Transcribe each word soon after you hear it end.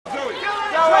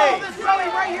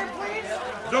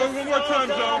Joe, one more time,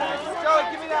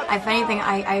 Joe. If anything,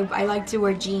 I like to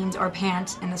wear jeans or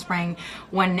pants in the spring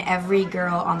when every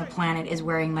girl on the planet is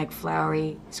wearing like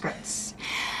flowery skirts.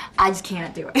 I just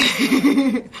can't do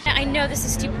it. I know this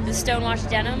is stupid, the stonewashed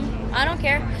denim. I don't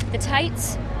care. The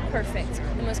tights, perfect.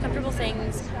 The most comfortable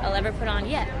things I'll ever put on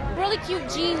yet. Really cute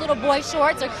jean little boy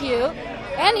shorts are cute.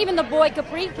 And even the boy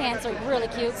capri pants are really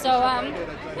cute. So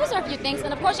those are a few things.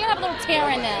 And of course you gotta have a little tear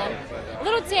in them. A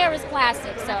little tear is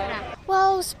classic, so.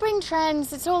 Well, spring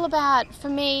trends, it's all about, for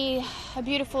me, a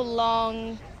beautiful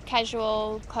long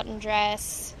casual cotton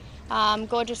dress,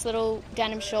 gorgeous little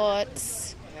denim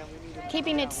shorts.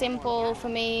 Keeping it simple for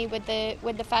me with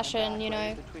the fashion, you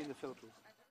know,